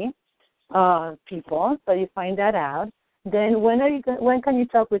liability people, so you find that out. Then when can you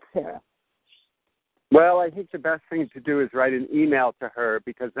talk with Sarah? Well, I think the best thing to do is write an email to her,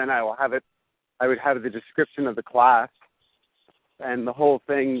 because then I would have the description of the class and the whole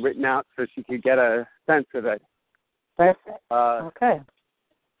thing written out so she could get a sense of it. Perfect. Okay.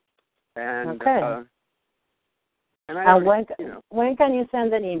 And okay. When can you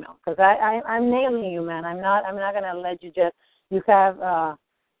send an email? Because I'm nailing you, man. I'm not going to let you just.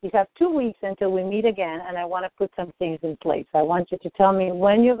 You have 2 weeks until we meet again, and I want to put some things in place. I want you to tell me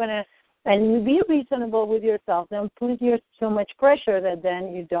when you're going to, and be reasonable with yourself. Don't put so much pressure that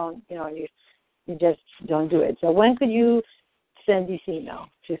then you don't, you just don't do it. So when could you send this email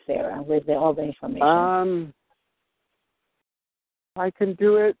to Sarah with all the information? I can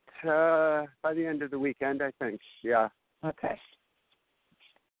do it by the end of the weekend, I think. Yeah. Okay.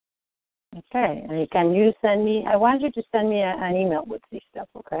 Okay, and can you send me? I want you to send me an email with this stuff.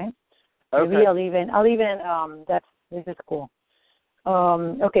 Okay. Okay. Maybe I'll even. This is cool.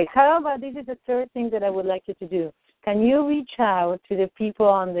 Okay. How about this? Is the third thing that I would like you to do. Can you reach out to the people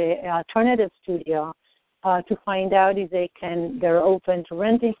on the alternative studio to find out if they're open to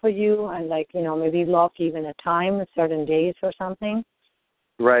renting for you, and maybe lock even a time, certain days or something.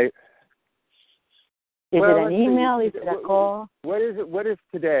 Right. Is it an email? Is it a call? What is it? What is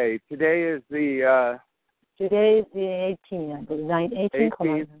today? Today is the. Today is the 18th, I believe.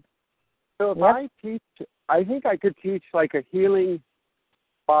 18th. So if I teach, I think I could teach like a healing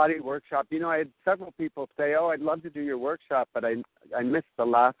body workshop. I had several people say, "Oh, I'd love to do your workshop, but I missed the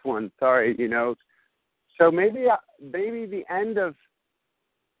last one. Sorry, So maybe the end of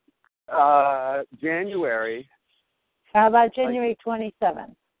January. How about January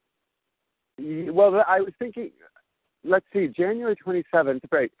 27th? Well, I was thinking, let's see, January 27th,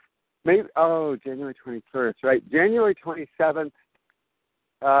 right. Maybe, January 21st, right. January 27th,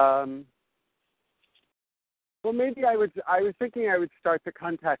 well, maybe I was thinking I would start the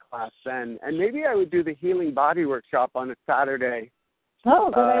contact class then, and maybe I would do the healing body workshop on a Saturday.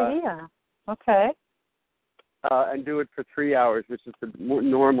 Oh, good idea. Okay. And do it for 3 hours, which is the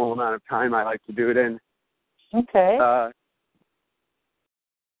normal amount of time I like to do it in. Okay.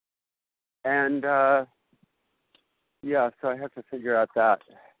 So I have to figure out that.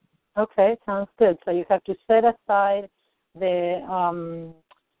 Okay, sounds good. So you have to set aside the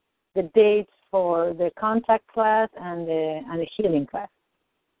dates for the contact class and the healing class.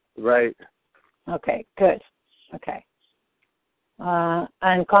 Right. Okay, good. Okay.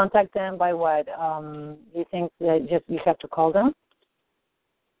 And contact them by what? You think that just you have to call them?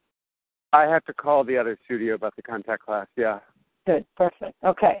 I have to call the other studio about the contact class, yeah. Good, perfect.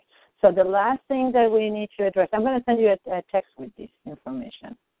 Okay. So the last thing that we need to address, I'm going to send you a text with this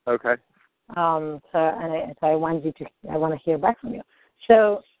information. Okay. So I want to hear back from you.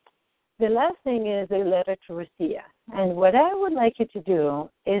 So the last thing is a letter to Rosia. And what I would like you to do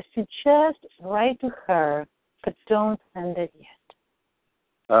is to just write to her, but don't send it yet.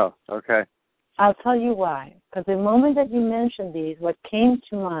 Oh, okay. I'll tell you why. Because the moment that you mentioned these, what came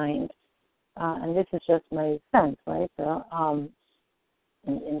to mind, and this is just my sense, right? So, and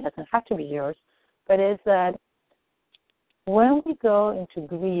it doesn't have to be yours, but is that when we go into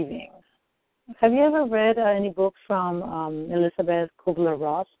grieving, have you ever read any book from Elizabeth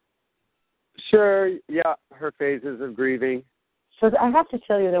Kubler-Ross? Sure, yeah, her phases of grieving. So I have to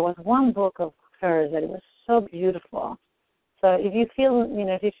tell you, there was one book of hers that was so beautiful. So if you feel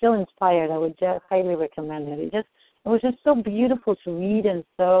inspired, I would just highly recommend it. It was just so beautiful to read and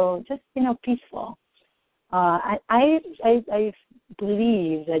so just peaceful. I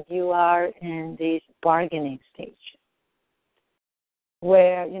believe that you are in this bargaining stage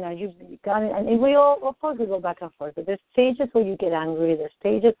where you've got it, and we all, of course, we go back and forth. But there's stages where you get angry. There's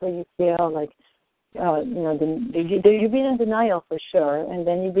stages where you feel like you've been in denial for sure, and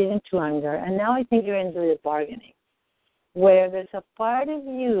then you've been into anger, and now I think you're into the bargaining, where there's a part of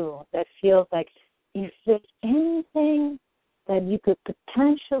you that feels like if there's anything that you could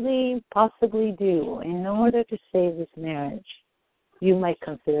potentially, possibly do in order to save this marriage, you might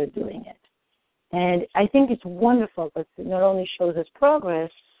consider doing it. And I think it's wonderful because it not only shows us progress,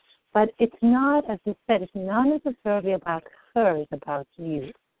 but it's not, as you said, it's not necessarily about her, it's about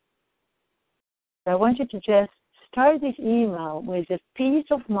you. So I want you to just start this email with just peace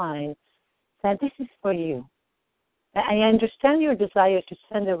of mind that this is for you. I understand your desire to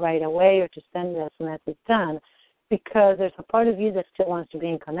send it right away or to send it as soon as it's done, because there's a part of you that still wants to be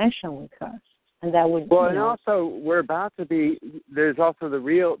in connection with her. And that would and also there's also the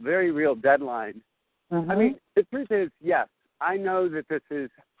very real deadline. Mm-hmm. I mean, the truth is, yes, I know that this is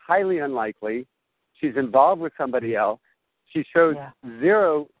highly unlikely. She's involved with somebody else. She shows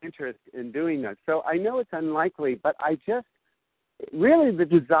zero interest in doing this. So I know it's unlikely, but really the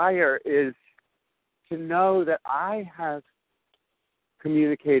desire is to know that I have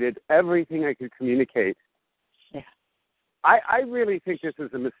communicated everything I could communicate. Yeah. I really think this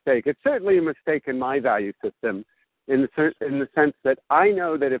is a mistake. It's certainly a mistake in my value system in the sense that I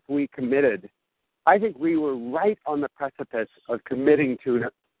know that if we committed, I think we were right on the precipice of committing to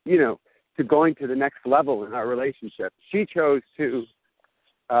going to the next level in our relationship. She chose to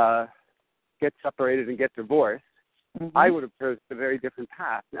get separated and get divorced. Mm-hmm. I would have chosen a very different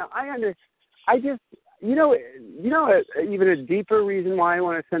path. Now, even a deeper reason why I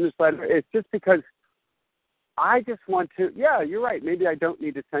want to send this letter is just because I just want to, you're right, maybe I don't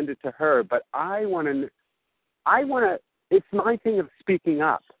need to send it to her, but I want to, it's my thing of speaking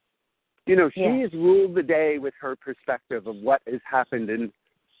up. She has ruled the day with her perspective of what has happened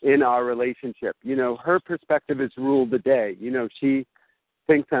in our relationship. Her perspective has ruled the day. She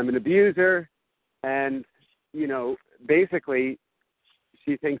thinks I'm an abuser, and, basically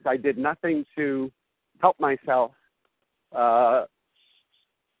she thinks I did nothing to help myself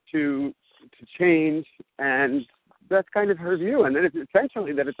to change, and that's kind of her view. And then it's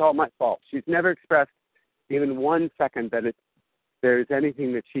essentially that it's all my fault. She's never expressed even 1 second that there's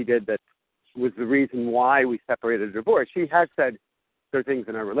anything that she did that was the reason why we separated or divorced. She has said there are things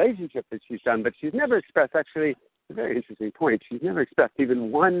in our relationship that she's done, but she's never expressed, actually, a very interesting point, she's never expressed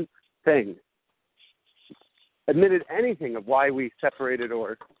even one thing, admitted anything of why we separated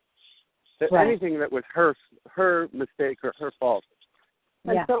or anything that was her mistake or her fault.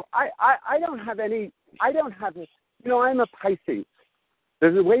 And so I don't have I'm a Pisces.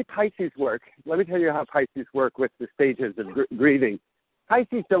 There's a way Pisces work. Let me tell you how Pisces work with the stages of grieving.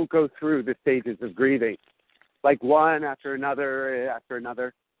 Pisces don't go through the stages of grieving, like one after another.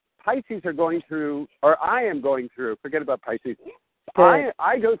 Pisces are going through, or I am going through, forget about Pisces.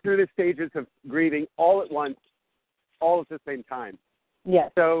 I go through the stages of grieving all at once, all at the same time.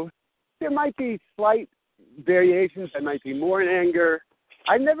 Yes. So there might be slight variations. I might be more in anger.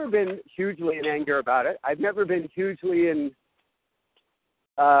 I've never been hugely in anger about it. I've never been hugely in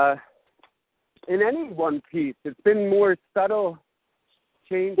any one piece. It's been more subtle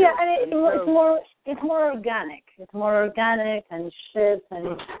changes. Yeah, and it's more organic. It's more organic and shifts,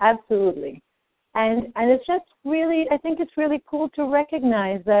 and absolutely. And it's just really, I think it's really cool to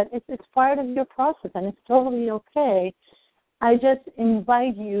recognize that it's part of your process, and it's totally okay. I just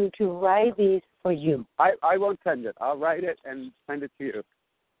invite you to write these for you. I won't send it. I'll write it and send it to you.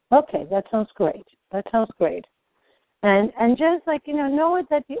 Okay, that sounds great. That sounds great. And just like, know it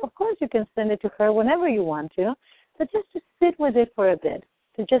that of course you can send it to her whenever you want to, but just to sit with it for a bit.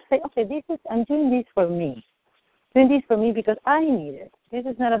 To just say, okay, I'm doing this for me. Doing this for me because I need it. This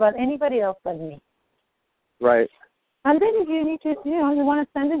is not about anybody else but me. Right. And then if you need to, you want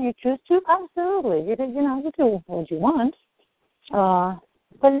to send it, you choose to, absolutely. You do what you want.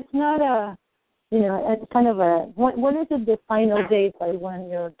 But it's not it's kind of when is it the final date by when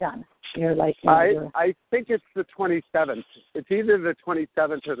you're done? You're like, I think it's the 27th. It's either the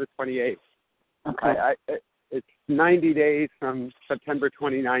 27th or the 28th. Okay. It's 90 days from September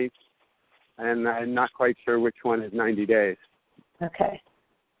 29th, and I'm not quite sure which one is 90 days. Okay.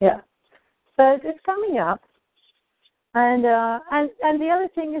 Yeah. So it's coming up. And the other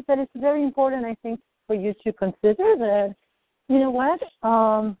thing is that it's very important, I think, for you to consider that,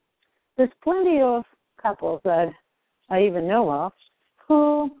 there's plenty of couples that I even know of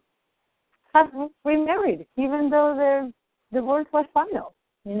who have remarried, even though their divorce was final,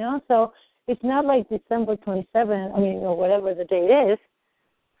 So it's not like December 27th, or whatever the date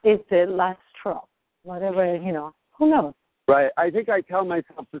is the last straw. Whatever, who knows? Right. I think I tell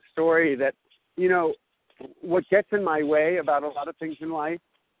myself the story that, what gets in my way about a lot of things in life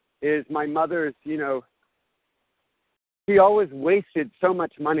is my mother's, she always wasted so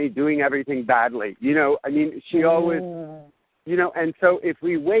much money doing everything badly. She always, and so if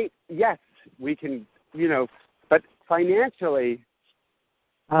we wait, yes, we can, but financially,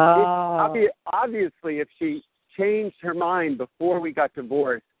 obviously if she changed her mind before we got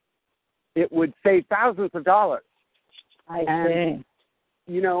divorced, it would save thousands of dollars. I see.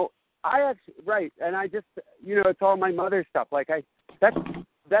 I actually, right, and I just, it's all my mother's stuff. That's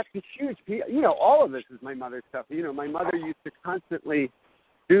a huge piece. All of this is my mother's stuff. My mother used to constantly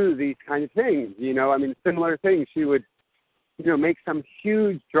do these kind of things, similar things. She would, make some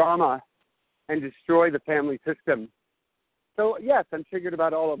huge drama and destroy the family system. So, yes, I'm triggered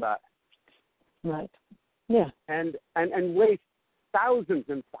about all of that. Right. Yeah. And waste thousands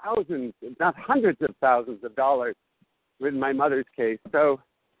and thousands, if not hundreds of thousands of dollars with my mother's case. So,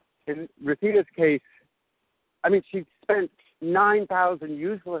 in Rosita's case, she spent $9,000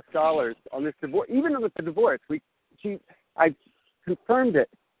 useless dollars on this divorce. Even with the divorce, I confirmed it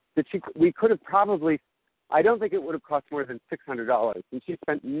that we could have probably. I don't think it would have cost more than $600, and she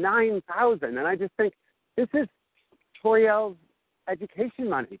spent $9,000. And I just think this is Toriel's education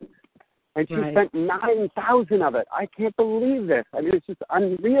money, and she spent $9,000 of it. I can't believe this. It's just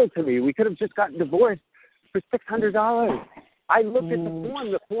unreal to me. We could have just gotten divorced for $600. I looked at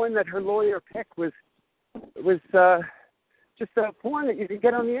the form that her lawyer picked was just a form that you could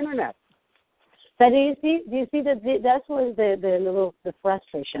get on the internet. But do you see that that's where the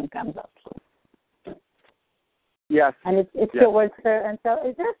frustration comes up. Yes. And it's towards her, and so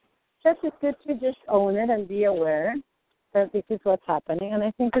it's just good to just own it and be aware that this is what's happening. And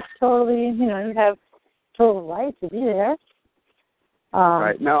I think it's totally, you have total right to be there.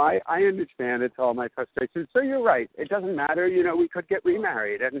 Right. No, I understand. It's all my frustration. So you're right. It doesn't matter. We could get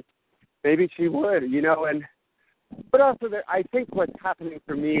remarried, and maybe she would, But also, I think what's happening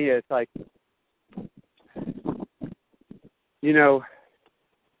for me is say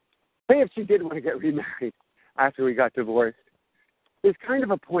if she did want to get remarried after we got divorced, there's kind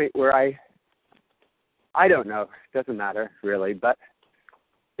of a point where I don't know. It doesn't matter, really. But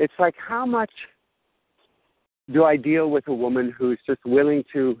it's like, how much do I deal with a woman who's just willing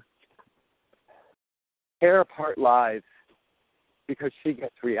to tear apart lives because she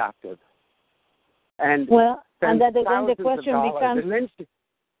gets reactive? And then the question becomes,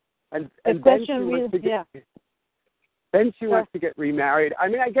 then she wants to get remarried.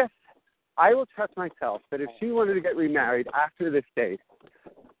 I guess I will trust myself that if she wanted to get remarried after this date,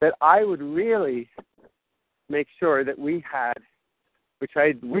 that I would really make sure that we had, which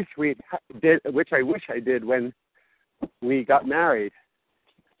I wish I did when we got married,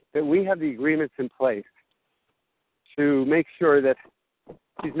 that we have the agreements in place to make sure that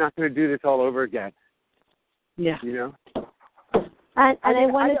she's not going to do this all over again. Yeah. And I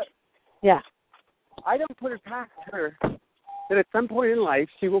wanted, I don't put it past her that at some point in life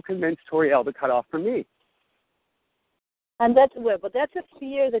she will convince Toriel to cut off from me. And that's a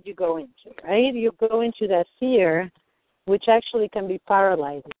fear that you go into, right? You go into that fear, which actually can be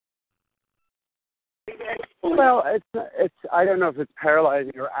paralyzing. Well, it's I don't know if it's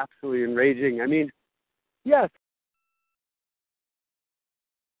paralyzing or absolutely enraging. Yes,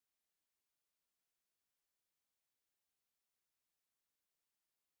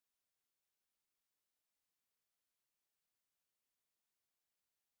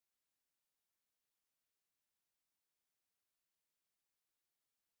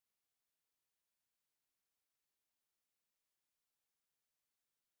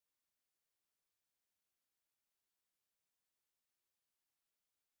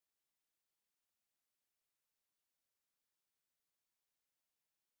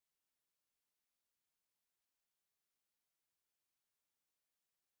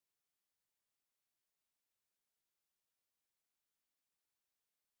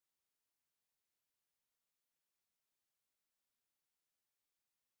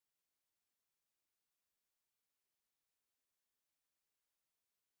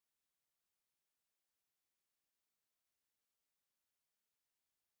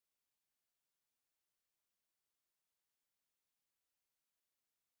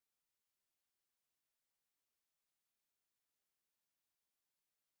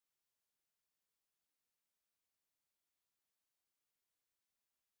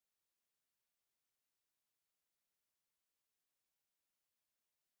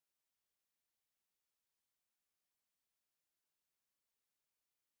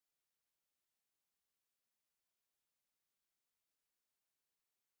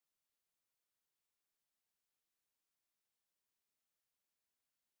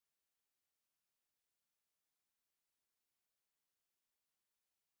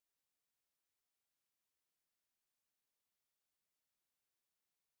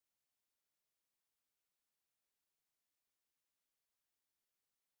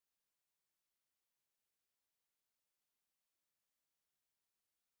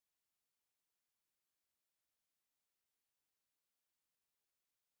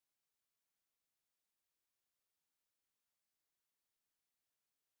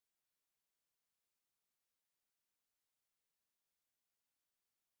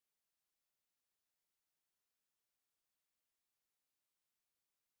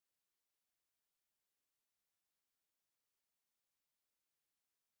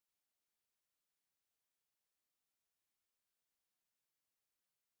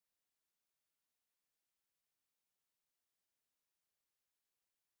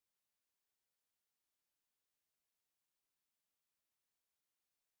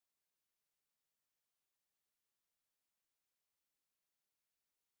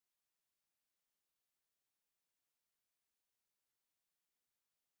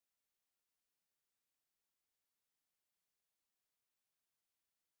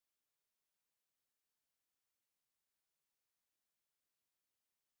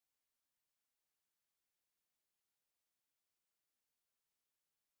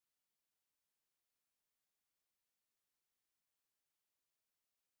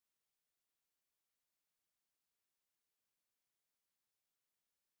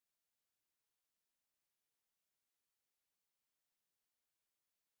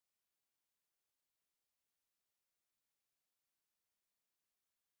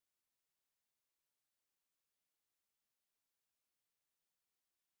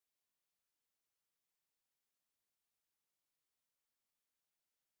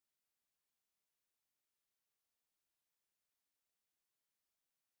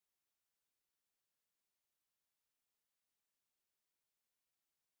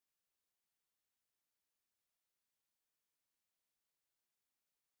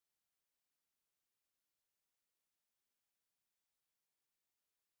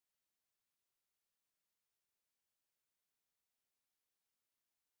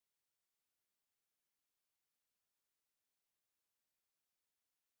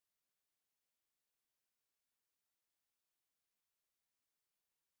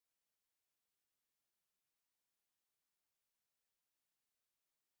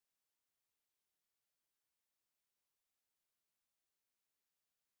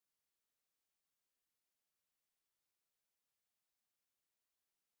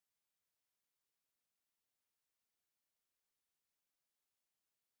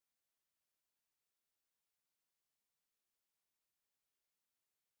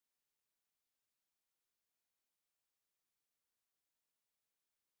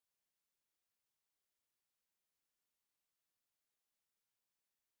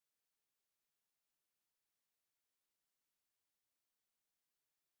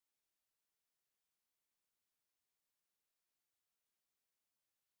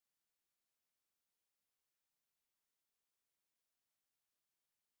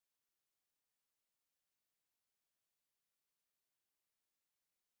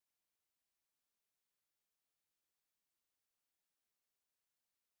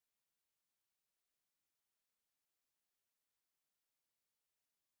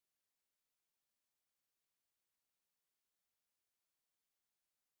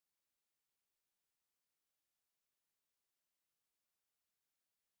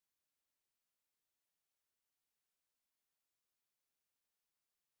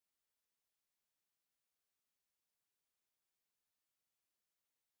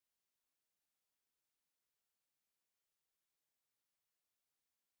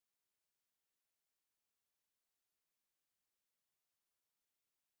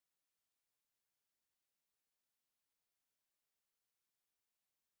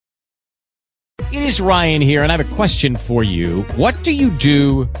 It is Ryan here, and I have a question for you. What do you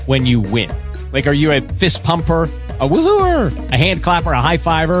do when you win? Like, are you a fist pumper, a woo-hooer, a hand clapper, a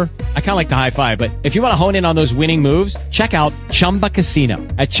high-fiver? I kind of like the high-five, but if you want to hone in on those winning moves, check out Chumba Casino.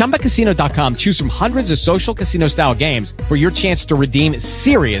 At ChumbaCasino.com, choose from hundreds of social casino-style games for your chance to redeem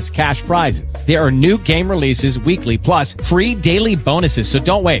serious cash prizes. There are new game releases weekly, plus free daily bonuses, so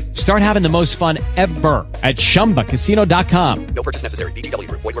don't wait. Start having the most fun ever at ChumbaCasino.com. No purchase necessary. VGW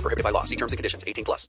Group. Void where prohibited by law. See terms and conditions. 18+.